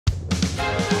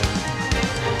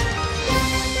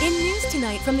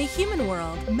night from the human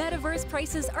world, Metaverse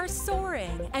prices are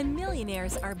soaring and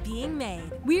millionaires are being made.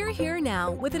 We're here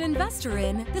now with an investor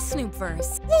in the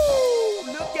Snoopverse.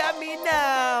 Woo! Look at me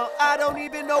now. I don't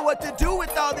even know what to do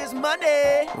with all this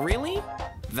money. Really?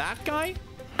 That guy?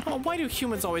 Oh, why do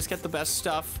humans always get the best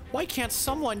stuff? Why can't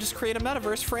someone just create a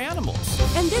metaverse for animals?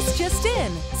 And this just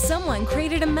in, someone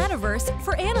created a metaverse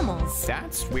for animals.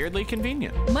 That's weirdly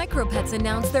convenient. MicroPets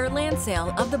announced their land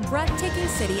sale of the breathtaking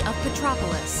city of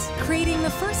Petropolis, creating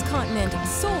the first continent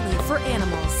solely for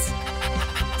animals.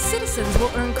 Citizens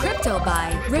will earn crypto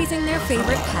by raising their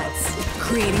favorite pets,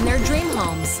 creating their dream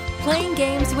homes, playing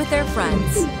games with their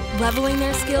friends, leveling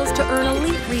their skills to earn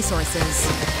elite resources,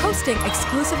 hosting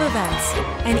exclusive events,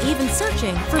 and even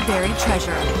searching for buried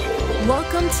treasure.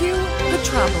 Welcome to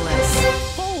Petropolis.